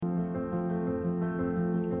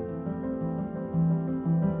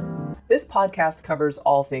This podcast covers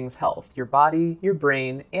all things health, your body, your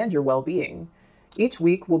brain, and your well-being. Each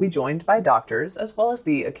week, we'll be joined by doctors, as well as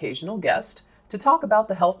the occasional guest, to talk about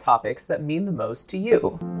the health topics that mean the most to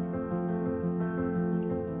you.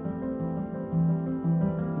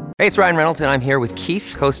 Hey, it's Ryan Reynolds, and I'm here with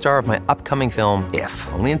Keith, co-star of my upcoming film, If,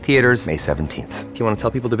 only in theaters May 17th. Do you want to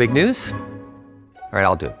tell people the big news? All right,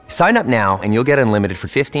 I'll do it. Sign up now and you'll get unlimited for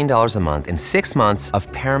 $15 a month and 6 months of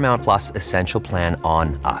Paramount Plus Essential Plan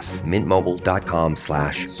on us.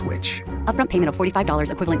 MintMobile.com/switch. Upfront payment of $45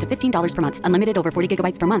 equivalent to $15 per month. Unlimited over 40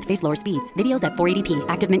 gigabytes per month. Face lower speeds. Videos at 480p.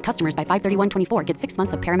 Active Mint customers by 531.24 get 6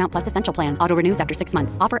 months of Paramount Plus Essential Plan. Auto renews after 6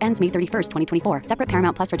 months. Offer ends May 31st, 2024. Separate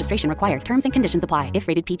Paramount Plus registration required. Terms and conditions apply if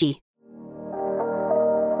rated PG.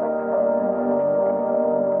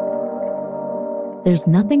 There's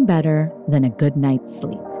nothing better than a good night's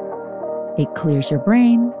sleep. It clears your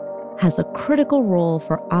brain, has a critical role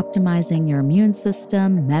for optimizing your immune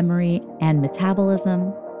system, memory, and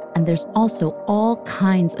metabolism, and there's also all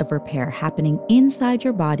kinds of repair happening inside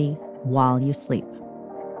your body while you sleep.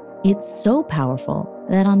 It's so powerful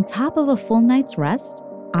that on top of a full night's rest,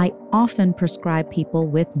 I often prescribe people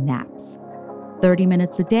with naps. 30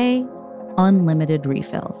 minutes a day, unlimited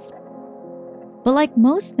refills. But like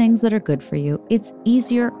most things that are good for you, it's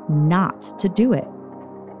easier not to do it,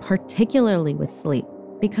 particularly with sleep,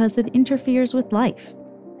 because it interferes with life.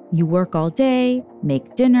 You work all day,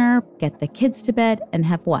 make dinner, get the kids to bed, and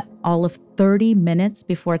have what? All of 30 minutes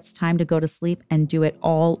before it's time to go to sleep and do it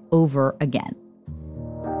all over again.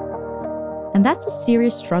 And that's a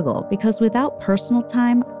serious struggle because without personal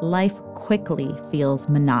time, life quickly feels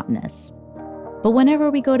monotonous. But whenever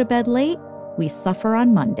we go to bed late, we suffer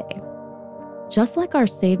on Monday. Just like our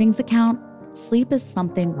savings account, sleep is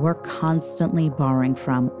something we're constantly borrowing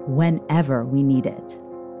from whenever we need it.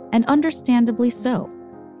 And understandably so.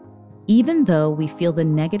 Even though we feel the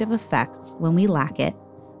negative effects when we lack it,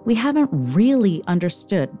 we haven't really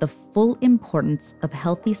understood the full importance of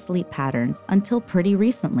healthy sleep patterns until pretty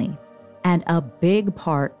recently. And a big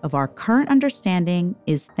part of our current understanding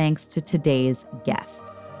is thanks to today's guest.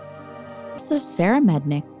 So Sarah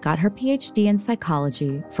Mednick got her PhD in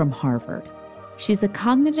psychology from Harvard. She's a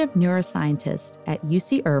cognitive neuroscientist at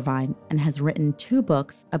UC Irvine and has written 2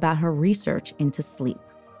 books about her research into sleep.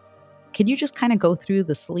 Can you just kind of go through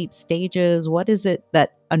the sleep stages? What is it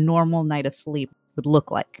that a normal night of sleep would look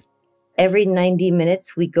like? Every 90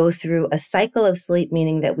 minutes, we go through a cycle of sleep,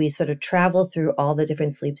 meaning that we sort of travel through all the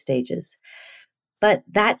different sleep stages. But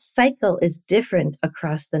that cycle is different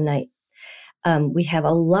across the night. We have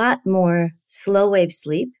a lot more slow wave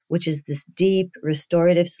sleep, which is this deep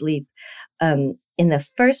restorative sleep in the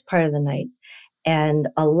first part of the night, and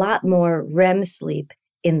a lot more REM sleep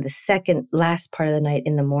in the last part of the night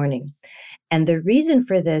in the morning. And the reason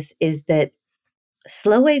for this is that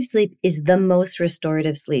slow wave sleep is the most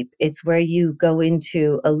restorative sleep. It's where you go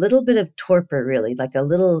into a little bit of torpor, really, like a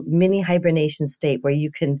little mini hibernation state where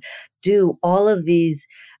you can do all of these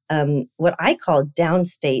what I call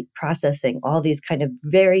downstate processing, all these kind of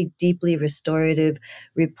very deeply restorative,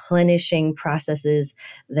 replenishing processes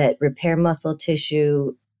that repair muscle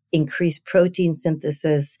tissue, increase protein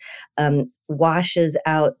synthesis, washes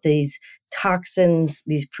out these toxins,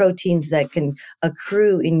 these proteins that can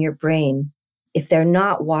accrue in your brain. If they're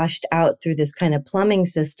not washed out through this kind of plumbing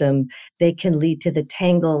system, they can lead to the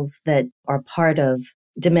tangles that are part of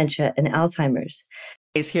dementia and Alzheimer's.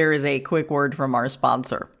 Here is a quick word from our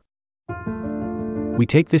sponsor. We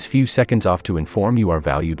take this few seconds off to inform you, our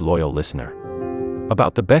valued loyal listener,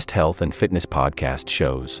 about the best health and fitness podcast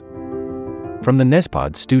shows from the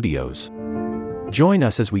Nezpod studios. Join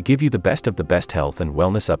us as we give you the best of the best health and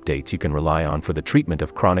wellness updates you can rely on for the treatment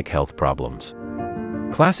of chronic health problems.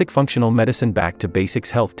 Classic functional medicine back to basics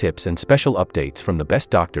health tips and special updates from the best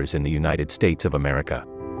doctors in the United States of America.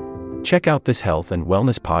 Check out this health and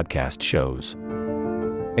wellness podcast shows.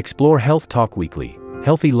 Explore Health Talk Weekly,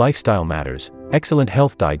 Healthy Lifestyle Matters, Excellent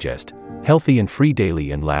Health Digest, Healthy and Free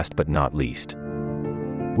Daily, and last but not least,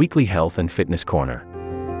 Weekly Health and Fitness Corner.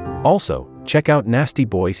 Also, check out Nasty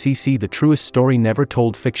Boy CC, the truest story never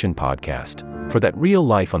told fiction podcast, for that real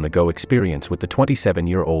life on the go experience with the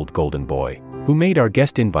 27-year-old golden boy, who made our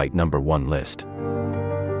guest invite #1 list.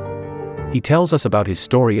 He tells us about his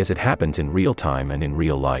story as it happens in real time and in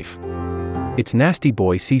real life. It's Nasty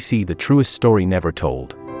Boy CC, the truest story never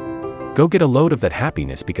told. Go get a load of that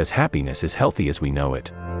happiness, because happiness is healthy as we know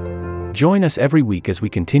it. Join us every week as we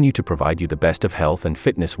continue to provide you the best of health and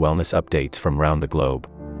fitness wellness updates from around the globe.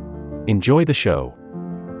 Enjoy the show.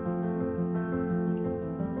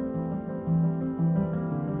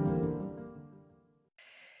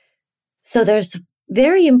 So there's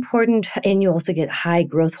Very important. And you also get high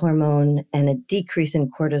growth hormone and a decrease in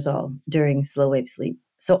cortisol during slow wave sleep.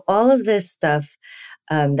 So all of this stuff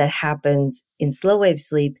that happens in slow wave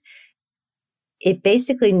sleep, it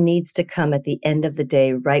basically needs to come at the end of the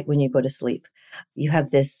day, right when you go to sleep. You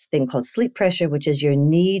have this thing called sleep pressure, which is your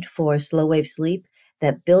need for slow wave sleep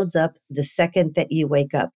that builds up the second that you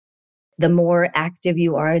wake up. The more active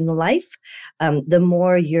you are in life, the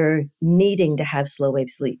more you're needing to have slow wave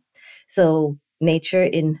sleep. So nature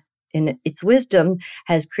in its wisdom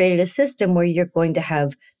has created a system where you're going to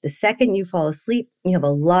have the second you fall asleep, you have a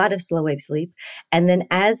lot of slow wave sleep. And then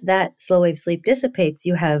as that slow wave sleep dissipates,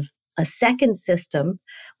 you have a second system,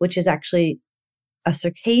 which is actually a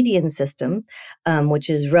circadian system, which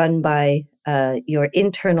is run by your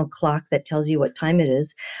internal clock that tells you what time it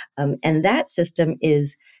is. And that system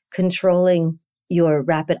is controlling your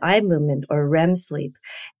rapid eye movement or REM sleep.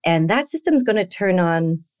 And that system is going to turn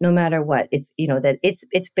on no matter what. It's,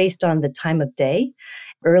 it's based on the time of day.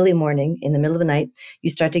 Early morning, in the middle of the night, you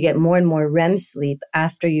start to get more and more REM sleep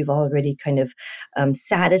after you've already kind of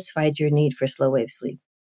satisfied your need for slow wave sleep.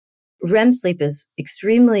 REM sleep is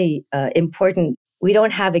extremely important. We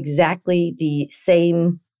don't have exactly the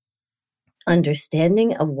same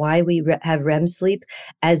understanding of why we have REM sleep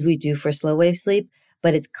as we do for slow wave sleep,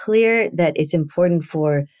 but it's clear that it's important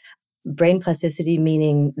for brain plasticity,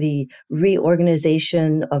 meaning the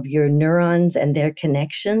reorganization of your neurons and their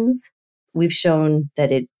connections. We've shown that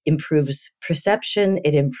it improves perception,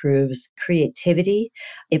 it improves creativity,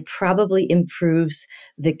 it probably improves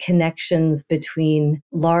the connections between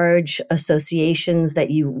large associations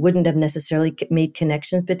that you wouldn't have necessarily made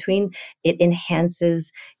connections between. It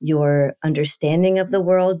enhances your understanding of the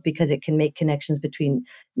world because it can make connections between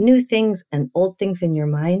new things and old things in your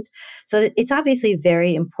mind. So it's obviously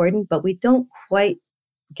very important, but we don't quite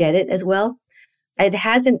get it as well. It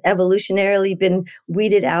hasn't evolutionarily been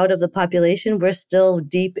weeded out of the population. We're still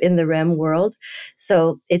deep in the REM world.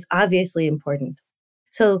 So it's obviously important.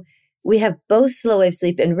 So we have both slow wave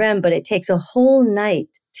sleep and REM, but it takes a whole night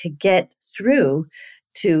to get through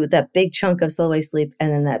to that big chunk of slow wave sleep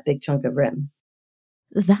and then that big chunk of REM.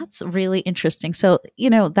 That's really interesting. So,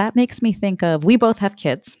 that makes me think of, we both have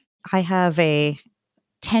kids. I have a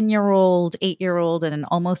 10-year-old, 8-year-old, and an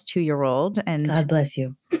almost 2-year-old. And God bless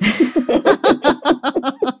you.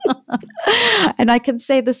 And I can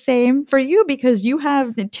say the same for you because you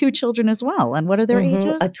have 2 children as well. And what are their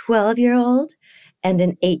ages? A 12-year-old and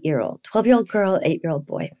an 8-year-old. 12-year-old girl, 8-year-old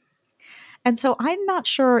boy. And so I'm not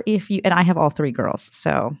sure if you, and I have all 3 girls.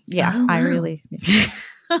 So yeah, oh, wow. I really...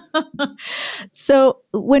 So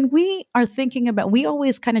when we are thinking about, we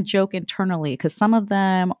always kind of joke internally because some of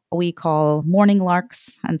them we call morning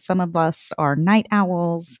larks and some of us are night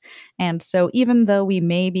owls. And so even though we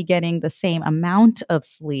may be getting the same amount of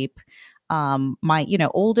sleep, my,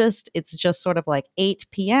 oldest, it's just sort of like 8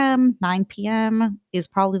 p.m., 9 p.m. is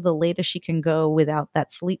probably the latest she can go without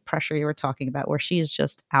that sleep pressure you were talking about where she's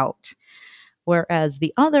just out. Whereas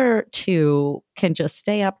the other 2 can just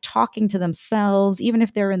stay up talking to themselves. Even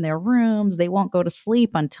if they're in their rooms, they won't go to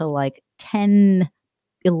sleep until like 10,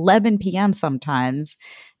 11 p.m. sometimes.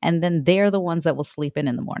 And then they're the ones that will sleep in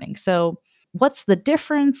the morning. So what's the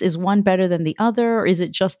difference? Is one better than the other? Or is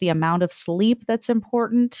it just the amount of sleep that's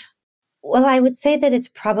important? Well, I would say that it's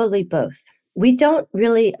probably both. We don't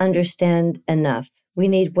really understand enough. We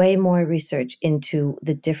need way more research into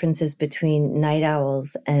the differences between night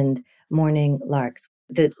owls and morning larks.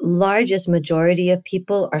 The largest majority of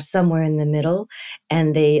people are somewhere in the middle,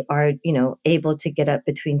 and they are, able to get up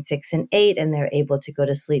between 6 and 8, and they're able to go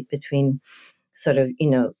to sleep between sort of,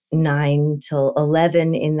 9 till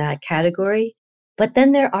 11 in that category. But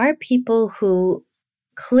then there are people who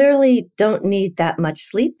clearly don't need that much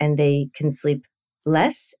sleep, and they can sleep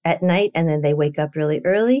less at night, and then they wake up really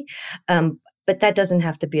early. But that doesn't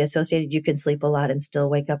have to be associated. You can sleep a lot and still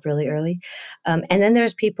wake up really early. And then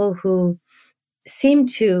there's people who seem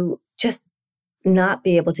to just not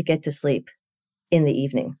be able to get to sleep in the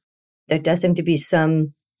evening. There does seem to be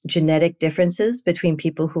some genetic differences between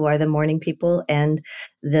people who are the morning people and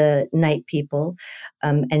the night people.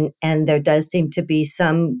 And there does seem to be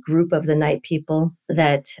some group of the night people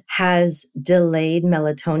that has delayed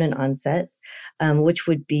melatonin onset, which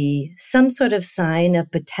would be some sort of sign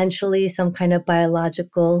of potentially some kind of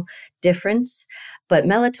biological difference. But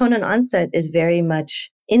melatonin onset is very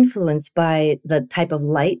much influenced by the type of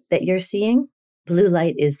light that you're seeing. Blue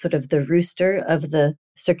light is sort of the rooster of the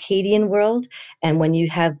circadian world. And when you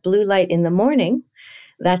have blue light in the morning,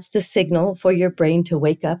 that's the signal for your brain to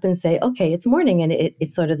wake up and say, okay, it's morning. And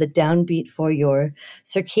it's sort of the downbeat for your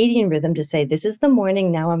circadian rhythm to say, this is the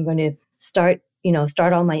morning. Now I'm going to start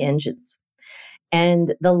all my engines.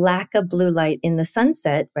 And the lack of blue light in the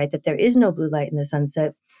sunset, right, that there is no blue light in the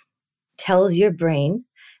sunset, tells your brain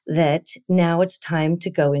that now it's time to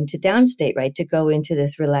go into downstate, right, to go into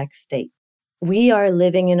this relaxed state. We are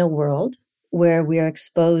living in a world where we are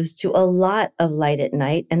exposed to a lot of light at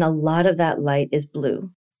night, and a lot of that light is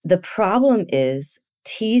blue. The problem is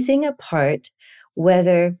teasing apart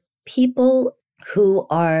whether people who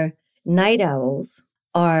are night owls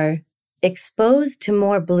are exposed to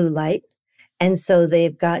more blue light, and so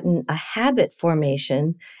they've gotten a habit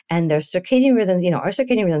formation, and their circadian rhythms, our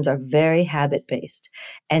circadian rhythms are very habit-based.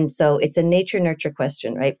 And so it's a nature-nurture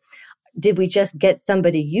question, right? Did we just get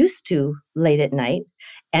somebody used to late at night,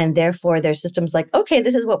 and therefore their system's like, okay,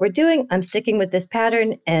 this is what we're doing. I'm sticking with this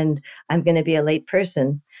pattern and I'm going to be a late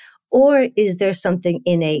person. Or is there something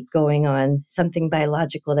innate going on, something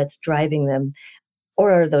biological that's driving them?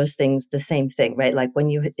 Or are those things the same thing, right? Like when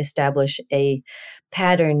you establish a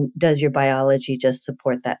pattern, does your biology just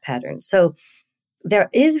support that pattern? So there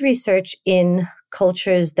is research in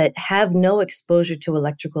cultures that have no exposure to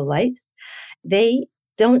electrical light. They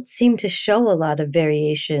don't seem to show a lot of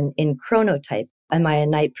variation in chronotype. Am I a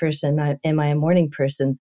night person? Am I a morning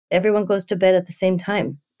person? Everyone goes to bed at the same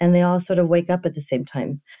time, and they all sort of wake up at the same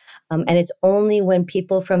time. And it's only when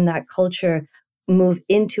people from that culture move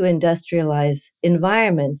into industrialized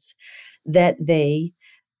environments that they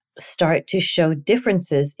start to show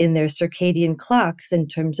differences in their circadian clocks in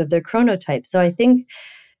terms of their chronotype. So I think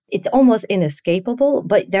it's almost inescapable,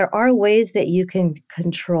 but there are ways that you can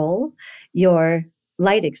control your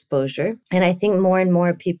light exposure. And I think more and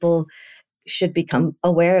more people should become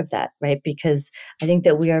aware of that, right? Because I think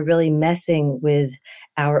that we are really messing with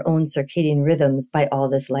our own circadian rhythms by all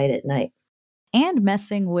this light at night. And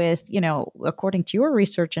messing with, according to your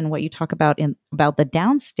research and what you talk about about the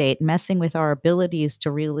downstate, messing with our abilities to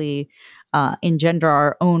really engender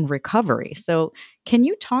our own recovery. So can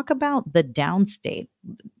you talk about the downstate?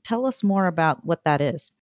 Tell us more about what that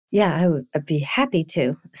is. Yeah, I'd be happy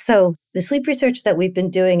to. So the sleep research that we've been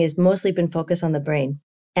doing has mostly been focused on the brain.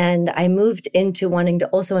 And I moved into wanting to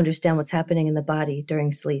also understand what's happening in the body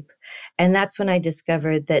during sleep. And that's when I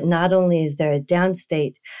discovered that not only is there a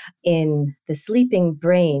downstate in the sleeping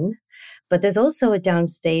brain, but there's also a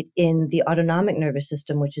downstate in the autonomic nervous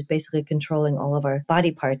system, which is basically controlling all of our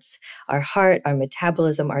body parts, our heart, our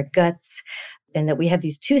metabolism, our guts, and that we have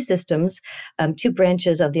these two systems, two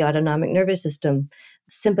branches of the autonomic nervous system,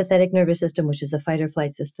 sympathetic nervous system, which is a fight or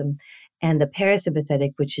flight system, and the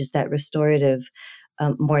parasympathetic, which is that restorative,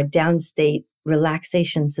 more downstate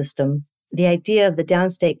relaxation system. The idea of the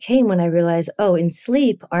downstate came when I realized, in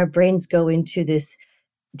sleep, our brains go into this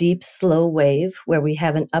deep, slow wave where we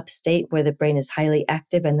have an upstate where the brain is highly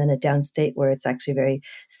active, and then a downstate where it's actually very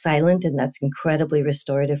silent, and that's incredibly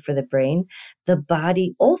restorative for the brain. The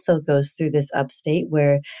body also goes through this upstate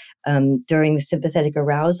where during the sympathetic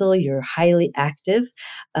arousal, you're highly active,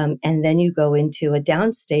 and then you go into a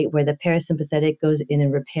downstate where the parasympathetic goes in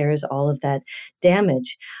and repairs all of that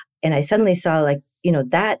damage. And I suddenly saw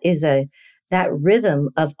that rhythm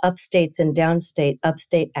of upstates and downstate,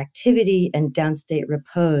 upstate activity and downstate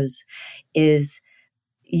repose is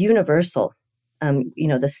universal.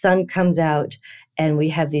 The sun comes out and we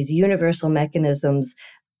have these universal mechanisms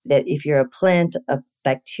that if you're a plant, a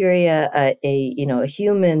bacteria, a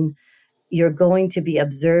human, you're going to be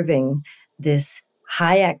observing this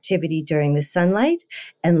high activity during the sunlight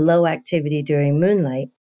and low activity during moonlight.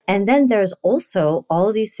 And then there's also all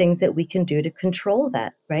of these things that we can do to control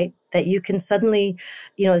that, right? That you can suddenly,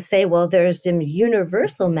 say, well, there's some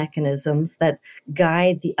universal mechanisms that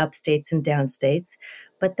guide the upstates and downstates.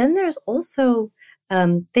 But then there's also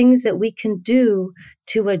things that we can do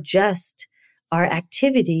to adjust our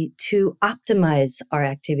activity, to optimize our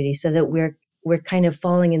activity so that we're kind of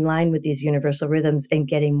falling in line with these universal rhythms and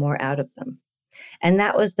getting more out of them. And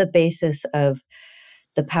that was the basis of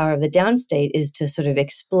the power of the downstate, is to sort of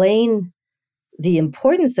explain the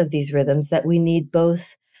importance of these rhythms, that we need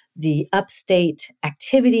both the upstate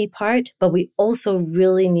activity part, but we also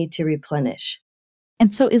really need to replenish.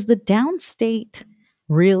 And so is the downstate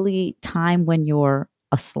really time when you're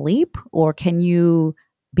asleep, or can you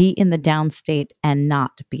be in the downstate and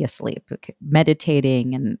not be asleep,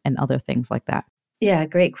 meditating and other things like that? Yeah,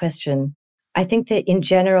 great question. I think that in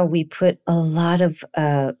general, we put a lot of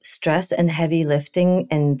stress and heavy lifting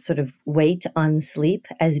and sort of weight on sleep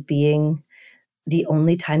as being the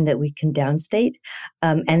only time that we can downstate.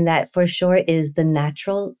 And that for sure is the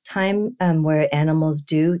natural time where animals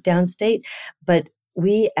do downstate. But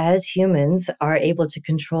we as humans are able to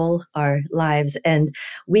control our lives, and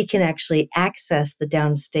we can actually access the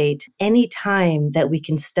downstate any time that we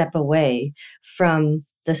can step away from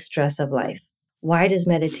the stress of life. Why does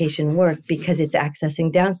meditation work? Because it's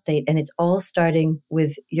accessing downstate, and it's all starting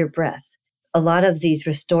with your breath. A lot of these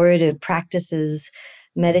restorative practices,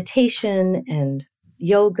 meditation and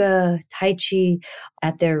yoga, Tai Chi,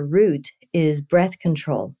 at their root is breath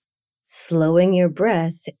control. Slowing your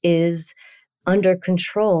breath is under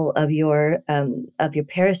control of your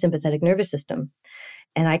parasympathetic nervous system.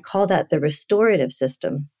 And I call that the restorative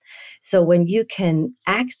system. So when you can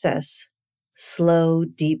access slow,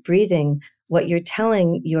 deep breathing, what you're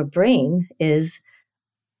telling your brain is,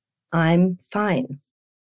 I'm fine.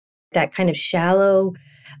 That kind of shallow,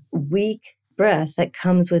 weak breath that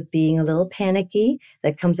comes with being a little panicky,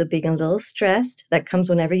 that comes with being a little stressed, that comes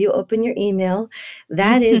whenever you open your email.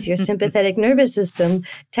 That is your sympathetic nervous system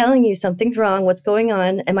telling you something's wrong, what's going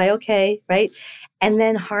on, am I okay, right? And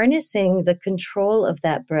then harnessing the control of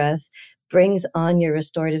that breath brings on your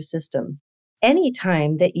restorative system.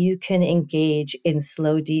 Anytime that you can engage in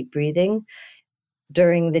slow, deep breathing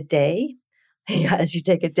during the day, as you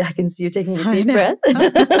take it, I can see you taking a deep breath.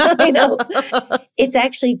 It's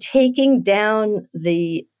actually taking down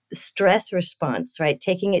the stress response, right?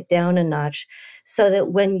 Taking it down a notch so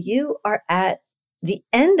that when you are at the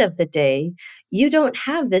end of the day, you don't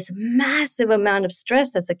have this massive amount of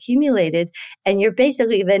stress that's accumulated. And you're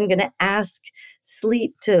basically then going to ask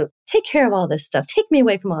sleep to take care of all this stuff, take me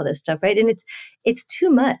away from all this stuff, right? And it's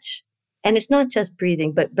too much. And it's not just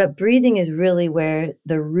breathing, but breathing is really where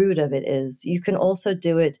the root of it is. You can also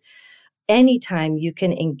do it anytime you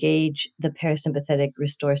can engage the parasympathetic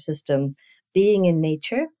restore system, being in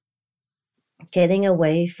nature, getting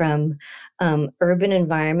away from urban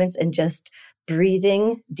environments and just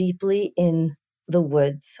breathing deeply in the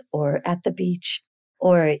woods or at the beach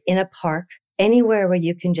or in a park, anywhere where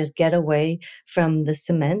you can just get away from the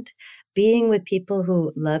cement, being with people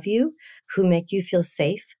who love you, who make you feel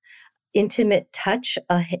safe. Intimate touch,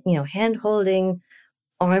 hand holding,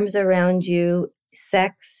 arms around you,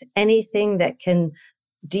 sex, anything that can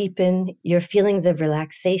deepen your feelings of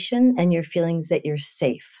relaxation and your feelings that you're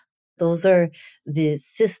safe. Those are the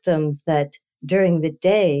systems that during the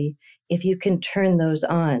day, if you can turn those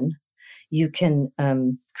on, you can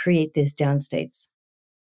create these downstates.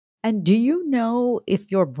 And do you know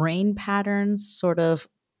if your brain patterns sort of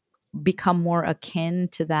become more akin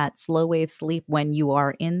to that slow wave sleep when you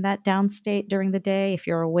are in that downstate during the day? If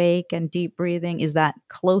you're awake and deep breathing, is that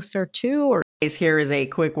closer to? Or Here is a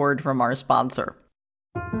quick word from our sponsor.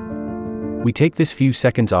 We take this few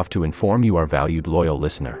seconds off to inform you, our valued loyal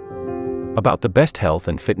listener, about the best health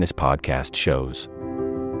and fitness podcast shows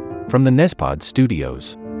from the Nespod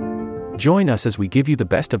Studios. Join us as we give you the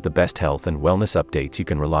best of the best health and wellness updates you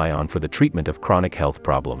can rely on for the treatment of chronic health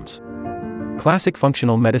problems. Classic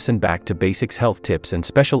functional medicine back to basics health tips and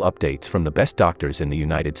special updates from the best doctors in the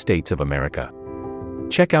United States of America.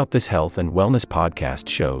 Check out this health and wellness podcast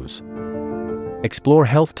shows. Explore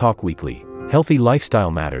Health Talk Weekly, Healthy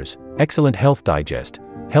Lifestyle Matters, Excellent Health Digest,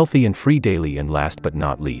 Healthy and Free Daily, and last but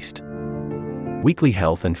not least, Weekly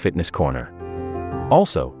Health and Fitness Corner.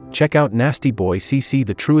 Also, check out Nasty Boy CC,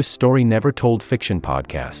 the truest story never told fiction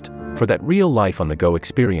podcast, for that real life on the go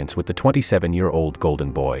experience with the 27-year-old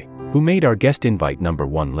golden boy who made our guest invite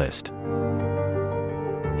 #1 list.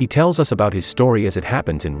 He tells us about his story as it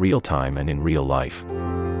happens in real time and in real life.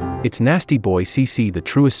 It's Nasty Boy CC, the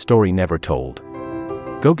truest story never told.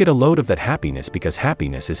 Go get a load of that happiness, because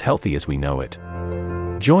happiness is healthy as we know it.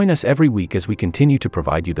 Join us every week as we continue to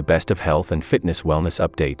provide you the best of health and fitness wellness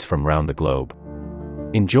updates from around the globe.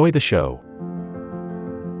 Enjoy the show.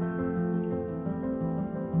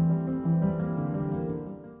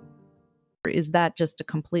 is that just a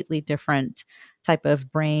completely different type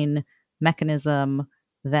of brain mechanism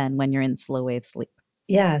than when you're in slow wave sleep?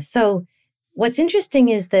 Yeah. So what's interesting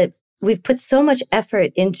is that we've put so much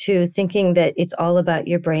effort into thinking that it's all about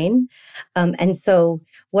your brain. And so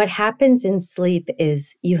what happens in sleep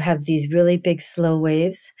is you have these really big slow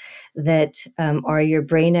waves that are your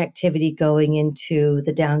brain activity going into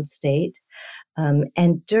the down state.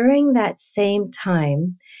 And during that same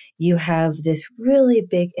time, you have this really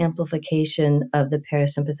big amplification of the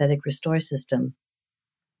parasympathetic restore system.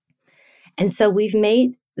 And so we've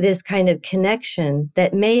made this kind of connection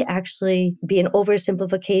that may actually be an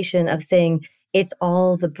oversimplification of saying it's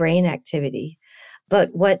all the brain activity.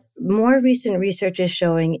 But what more recent research is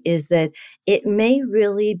showing is that it may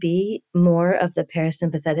really be more of the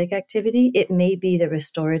parasympathetic activity. It may be the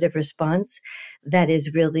restorative response that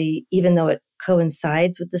is really, even though it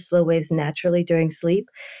coincides with the slow waves naturally during sleep,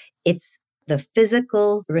 it's the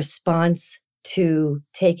physical response to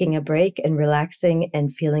taking a break and relaxing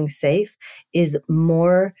and feeling safe is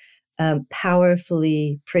more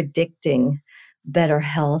powerfully predicting better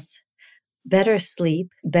health, better sleep,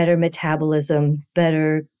 better metabolism,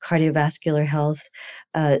 better cardiovascular health.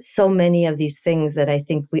 So many of these things that I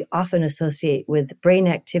think we often associate with brain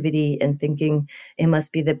activity and thinking it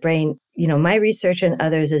must be the brain. My research and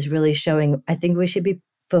others is really showing, I think we should be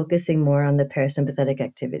focusing more on the parasympathetic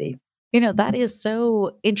activity. That is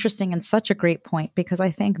so interesting and such a great point, because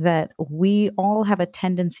I think that we all have a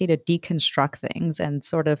tendency to deconstruct things and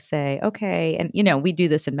sort of say, okay, and we do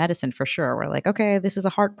this in medicine for sure. We're like, okay, this is a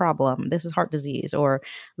heart problem, this is heart disease, or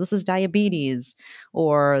this is diabetes,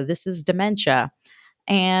 or this is dementia.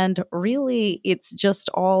 And really, it's just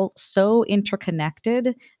all so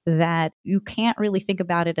interconnected that you can't really think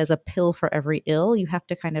about it as a pill for every ill. You have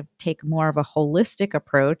to kind of take more of a holistic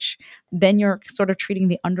approach. Then you're sort of treating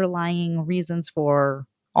the underlying reasons for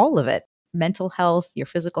all of it. Mental health, your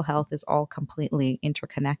physical health is all completely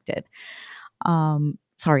interconnected.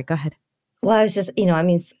 Sorry, go ahead. Well, I was just,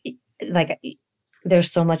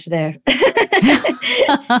 there's so much there.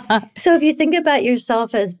 So if you think about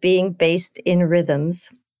yourself as being based in rhythms,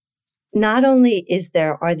 not only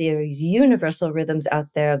are there these universal rhythms out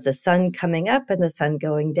there of the sun coming up and the sun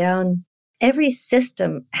going down, every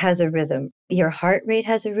system has a rhythm. Your heart rate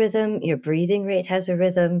has a rhythm, your breathing rate has a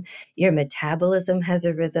rhythm, your metabolism has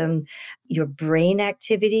a rhythm, your brain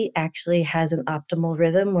activity actually has an optimal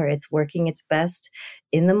rhythm where it's working its best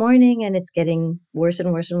in the morning and it's getting worse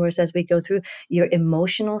and worse and worse as we go through. Your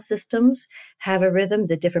emotional systems have a rhythm,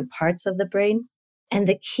 the different parts of the brain. And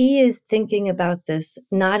the key is thinking about this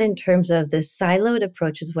not in terms of this siloed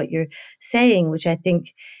approach is what you're saying, which I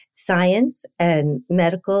think science and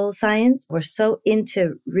medical science, we're so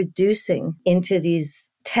into reducing into these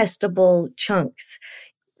testable chunks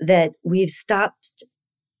that we've stopped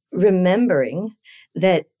remembering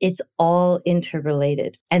that it's all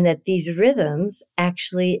interrelated and that these rhythms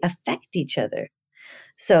actually affect each other.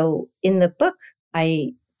 So in the book,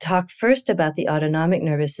 I talk first about the autonomic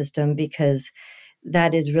nervous system because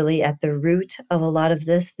that is really at the root of a lot of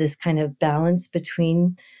this kind of balance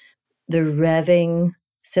between the revving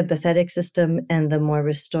sympathetic system and the more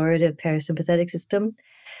restorative parasympathetic system.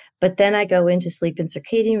 But then I go into sleep and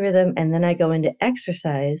circadian rhythm, and then I go into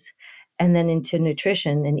exercise, and then into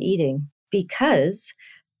nutrition and eating, because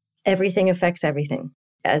everything affects everything.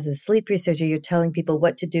 As a sleep researcher, you're telling people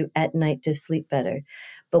what to do at night to sleep better.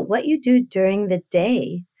 But what you do during the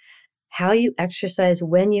day, how you exercise,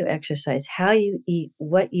 when you exercise, how you eat,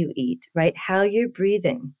 what you eat, right? How you're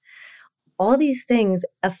breathing. All these things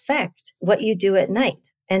affect what you do at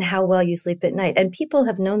night and how well you sleep at night. And people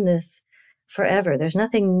have known this forever. There's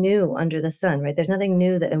nothing new under the sun, right? There's nothing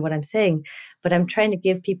new in what I'm saying, but I'm trying to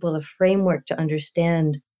give people a framework to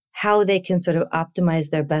understand how they can sort of optimize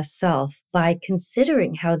their best self by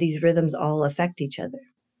considering how these rhythms all affect each other.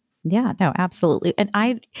 Yeah, no, absolutely. And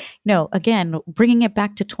again, bringing it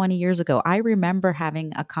back to 20 years ago, I remember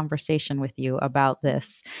having a conversation with you about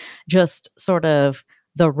this, just sort of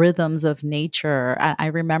the rhythms of nature. I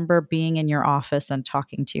remember being in your office and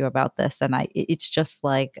talking to you about this. And it's just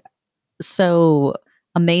like so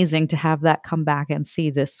amazing to have that come back and see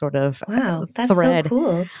this sort of wow, that's thread. So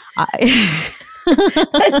cool.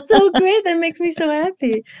 That's so great. That makes me so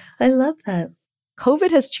happy. I love that.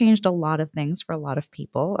 COVID has changed a lot of things for a lot of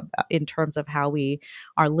people in terms of how we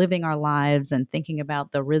are living our lives and thinking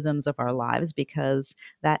about the rhythms of our lives, because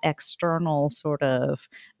that external sort of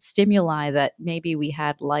stimuli that maybe we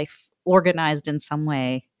had life organized in some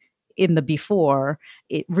way in the before,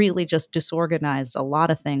 it really just disorganized a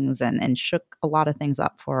lot of things and shook a lot of things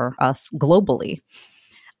up for us globally.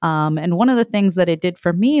 And one of the things that it did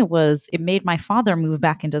for me was it made my father move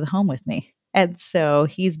back into the home with me. And so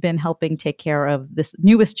he's been helping take care of this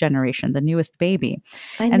newest generation, the newest baby.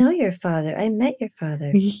 I know your father. I met your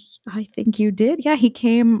father. I think you did. Yeah, he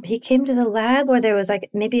came. He came to the lab, or there was like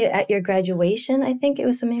maybe at your graduation. I think it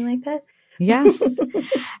was something like that. Yes.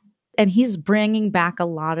 And he's bringing back a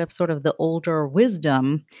lot of sort of the older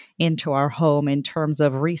wisdom into our home in terms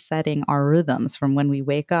of resetting our rhythms from when we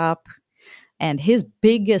wake up. And his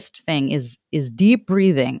biggest thing is deep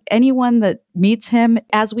breathing. Anyone that meets him,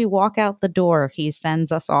 as we walk out the door, he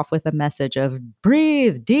sends us off with a message of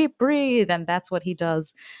breathe, deep breathe. And that's what he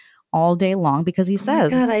does all day long, because he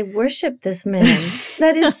says, "Oh my God, I worship this man.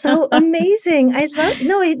 That is so amazing. I love,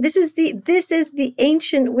 this is the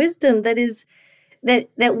ancient wisdom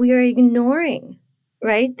that we are ignoring,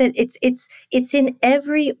 right? That it's in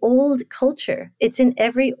every old culture. It's in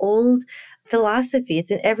every old philosophy.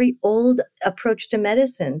 It's in every old approach to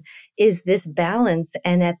medicine, is this balance.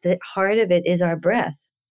 And at the heart of it is our breath.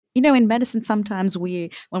 In medicine, sometimes when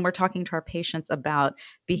we're talking to our patients about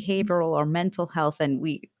behavioral or mental health, and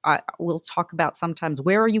we'll talk about sometimes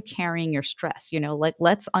where are you carrying your stress? Like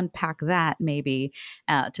let's unpack that maybe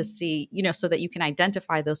to see, so that you can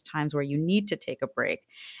identify those times where you need to take a break.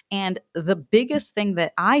 And the biggest thing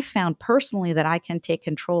that I found personally that I can take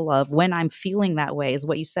control of when I'm feeling that way is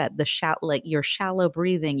what you said, like your shallow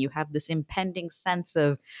breathing. You have this impending sense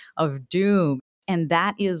of doom, and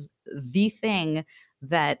that is the thing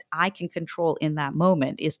that I can control in that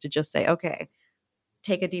moment, is to just say, okay,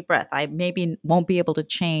 take a deep breath. I maybe won't be able to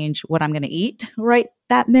change what I'm going to eat right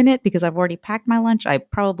that minute because I've already packed my lunch. I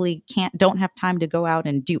probably don't have time to go out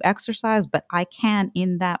and do exercise, but I can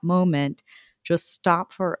in that moment just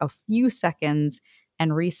stop for a few seconds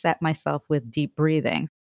and reset myself with deep breathing.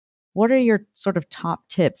 What are your sort of top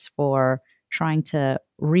tips for trying to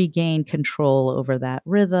regain control over that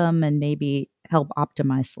rhythm and maybe help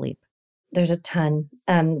optimize sleep? There's a ton.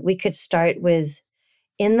 We could start with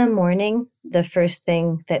in the morning, the first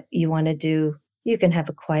thing that you want to do, you can have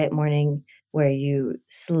a quiet morning where you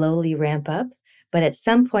slowly ramp up. But at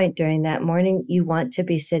some point during that morning, you want to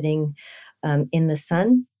be sitting in the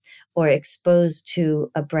sun or exposed to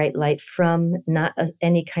a bright light from not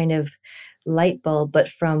any kind of light bulb, but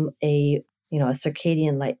from a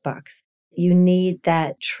circadian light box. You need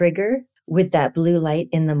that trigger with that blue light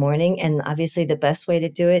in the morning. And obviously the best way to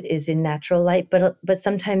do it is in natural light. But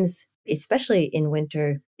sometimes, especially in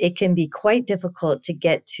winter, it can be quite difficult to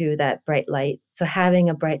get to that bright light. So having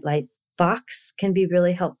a bright light box can be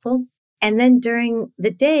really helpful. And then during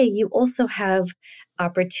the day, you also have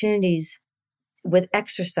opportunities with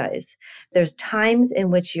exercise. There's times in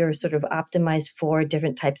which you're sort of optimized for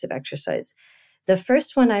different types of exercise. The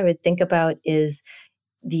first one I would think about is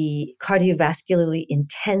the cardiovascularly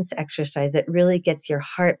intense exercise that really gets your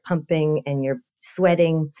heart pumping and you're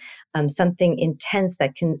sweating, something intense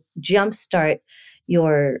that can jumpstart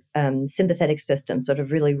your sympathetic system, sort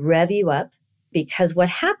of really rev you up. Because what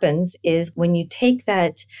happens is when you take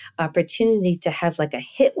that opportunity to have like a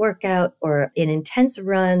HIIT workout or an intense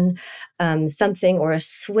run, something or a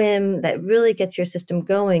swim that really gets your system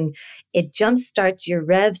going, it jumpstarts your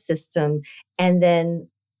rev system. And then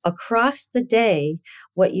across the day,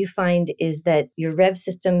 what you find is that your rev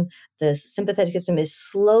system, the sympathetic system, is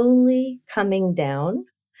slowly coming down.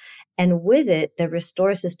 And with it, the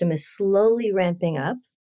restore system is slowly ramping up.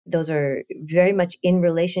 Those are very much in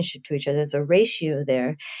relationship to each other. There's a ratio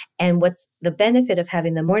there. And what's the benefit of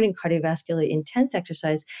having the morning cardiovascularly intense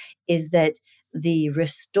exercise is that the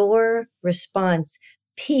restore response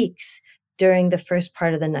peaks during the first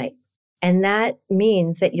part of the night. And that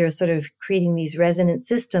means that you're sort of creating these resonant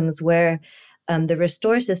systems where the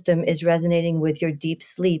restore system is resonating with your deep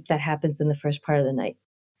sleep that happens in the first part of the night.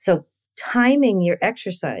 So timing your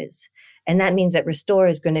exercise, and that means that restore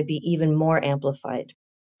is going to be even more amplified.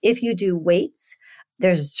 If you do weights,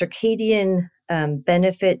 there's a circadian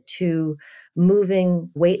benefit to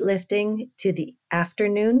moving weightlifting to the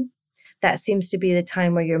afternoon. That seems to be the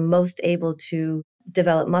time where you're most able to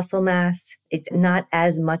develop muscle mass. It's not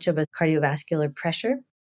as much of a cardiovascular pressure.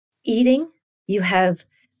 Eating, you have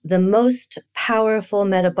the most powerful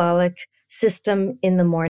metabolic system in the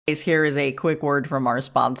morning. Here is a quick word from our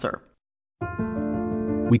sponsor.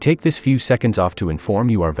 We take this few seconds off to inform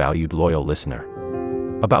you, our valued loyal listener,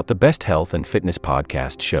 about the best health and fitness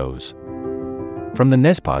podcast shows from the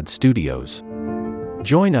Nespod studios.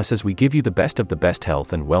 Join us as we give you the best of the best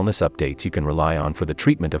health and wellness updates you can rely on for the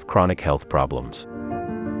treatment of chronic health problems.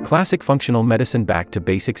 Classic functional medicine back to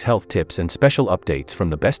basics health tips and special updates from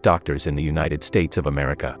the best doctors in the United States of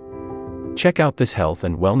America. Check out this health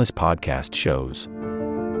and wellness podcast shows.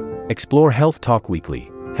 Explore Health Talk Weekly,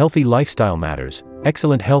 Healthy Lifestyle Matters,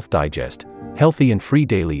 Excellent Health Digest, Healthy and Free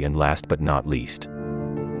Daily, and last but not least,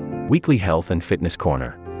 Weekly Health and Fitness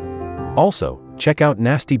Corner. Also, check out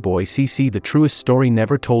Nasty Boy CC, the truest story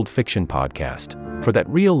never told fiction podcast, for that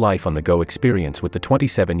real life on the go experience with the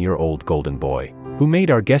 27-year-old golden boy, who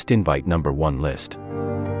made our guest invite #1 list.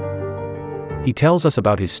 He tells us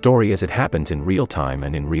about his story as it happens in real time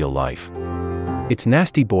and in real life. It's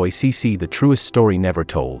Nasty Boy CC, the truest story never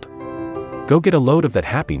told. Go get a load of that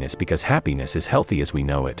happiness, because happiness is healthy as we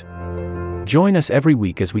know it. Join us every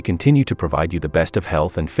week as we continue to provide you the best of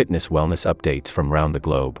health and fitness wellness updates from around the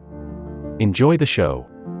globe. Enjoy the show.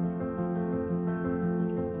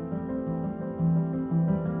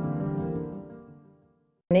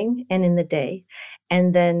 Morning and in the day.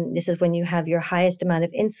 And then this is when you have your highest amount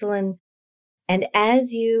of insulin. And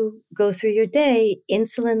as you go through your day,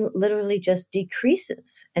 insulin literally just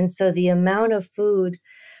decreases. And so the amount of food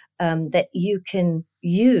that you can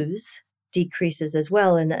use decreases as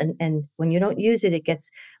well. And when you don't use it, it gets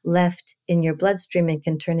left in your bloodstream and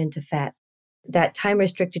can turn into fat. That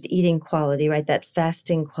time-restricted eating quality, right? That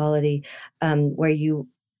fasting quality, where you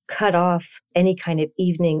cut off any kind of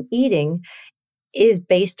evening eating, is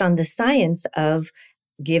based on the science of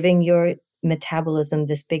giving your metabolism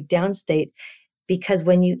this big downstate. Because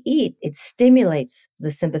when you eat, it stimulates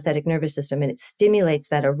the sympathetic nervous system and it stimulates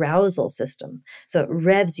that arousal system. So it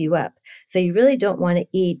revs you up. So you really don't want to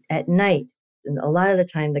eat at night. And a lot of the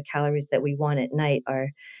time, the calories that we want at night are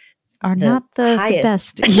not the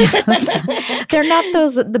best. Yes. They're not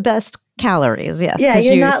the best calories. Yes. Yeah,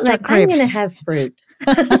 you're not like, craving. I'm going to have fruit.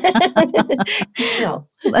 No.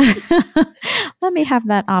 Let me have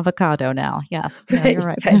that avocado now. Yes. No, you're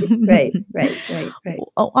right. Right.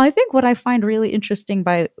 Oh, I think what I find really interesting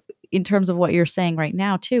in terms of what you're saying right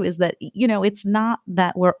now too, is that, it's not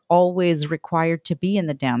that we're always required to be in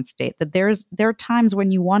the down state, that there are times when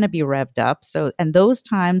you want to be revved up. So, and those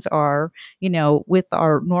times are, with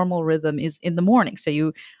our normal rhythm is in the morning.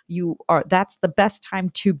 So that's the best time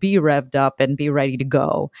to be revved up and be ready to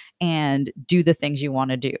go and do the things you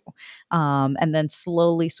want to do. And then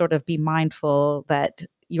slowly sort of be mindful that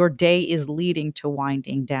your day is leading to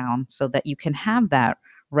winding down so that you can have that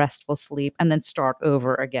restful sleep and then start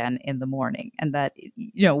over again in the morning. And that,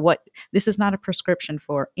 this is not a prescription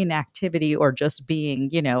for inactivity or just being,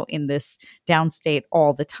 in this down state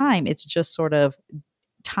all the time. It's just sort of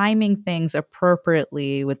timing things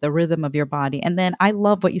appropriately with the rhythm of your body. And then I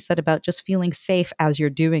love what you said about just feeling safe as you're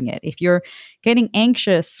doing it. If you're getting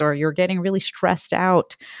anxious or you're getting really stressed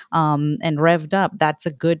out and revved up, that's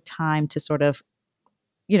a good time to sort of,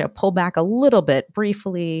 pull back a little bit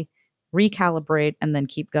briefly, recalibrate, and then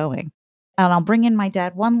keep going. And I'll bring in my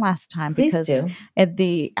dad one last time. Please because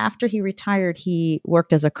after he retired, he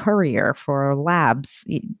worked as a courier for labs,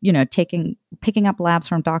 picking up labs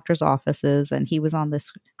from doctors' offices. And he was on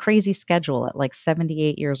this crazy schedule at like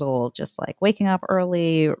 78 years old, just like waking up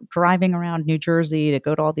early, driving around New Jersey to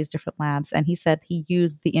go to all these different labs. And he said he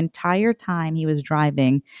used the entire time he was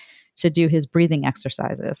driving to do his breathing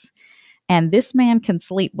exercises. And this man can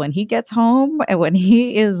sleep when he gets home, and when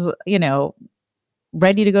he is,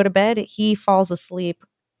 ready to go to bed, he falls asleep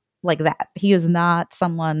like that. He is not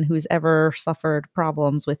someone who's ever suffered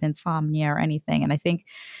problems with insomnia or anything. And I think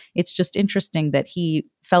it's just interesting that he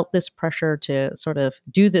felt this pressure to sort of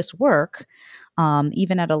do this work,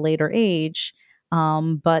 even at a later age,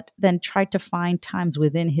 but then tried to find times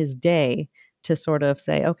within his day to sort of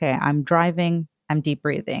say, okay, I'm driving, I'm deep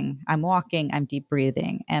breathing. I'm walking, I'm deep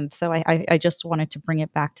breathing. And so I just wanted to bring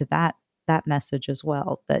it back to that message as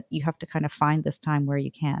well, that you have to kind of find this time where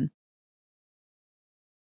you can.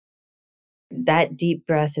 That deep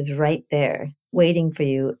breath is right there, waiting for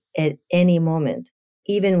you at any moment.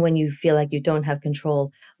 Even when you feel like you don't have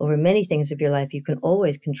control over many things of your life, you can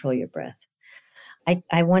always control your breath.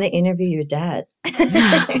 I want to interview your dad.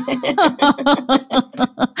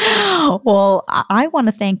 Well, I want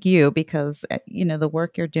to thank you because, the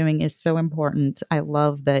work you're doing is so important. I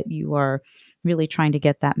love that you are really trying to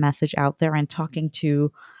get that message out there and talking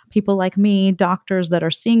to people like me, doctors that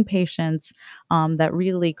are seeing patients that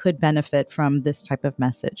really could benefit from this type of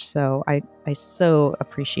message. So I so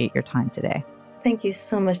appreciate your time today. Thank you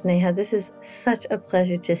so much, Neha. This is such a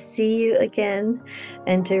pleasure to see you again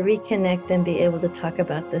and to reconnect and be able to talk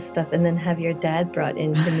about this stuff, and then have your dad brought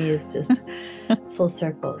in to me is just full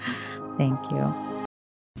circle. Thank you.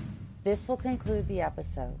 This will conclude the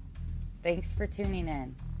episode. Thanks for tuning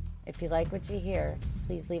in. If you like what you hear,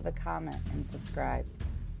 please leave a comment and subscribe.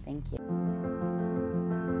 Thank you.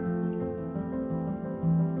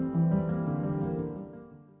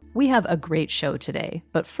 We have a great show today,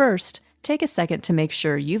 but first, take a second to make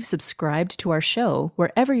sure you've subscribed to our show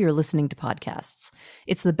wherever you're listening to podcasts.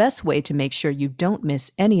 It's the best way to make sure you don't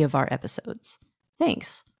miss any of our episodes.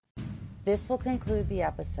 Thanks. This will conclude the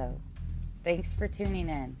episode. Thanks for tuning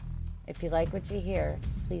in. If you like what you hear,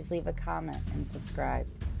 please leave a comment and subscribe.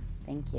 Thank you.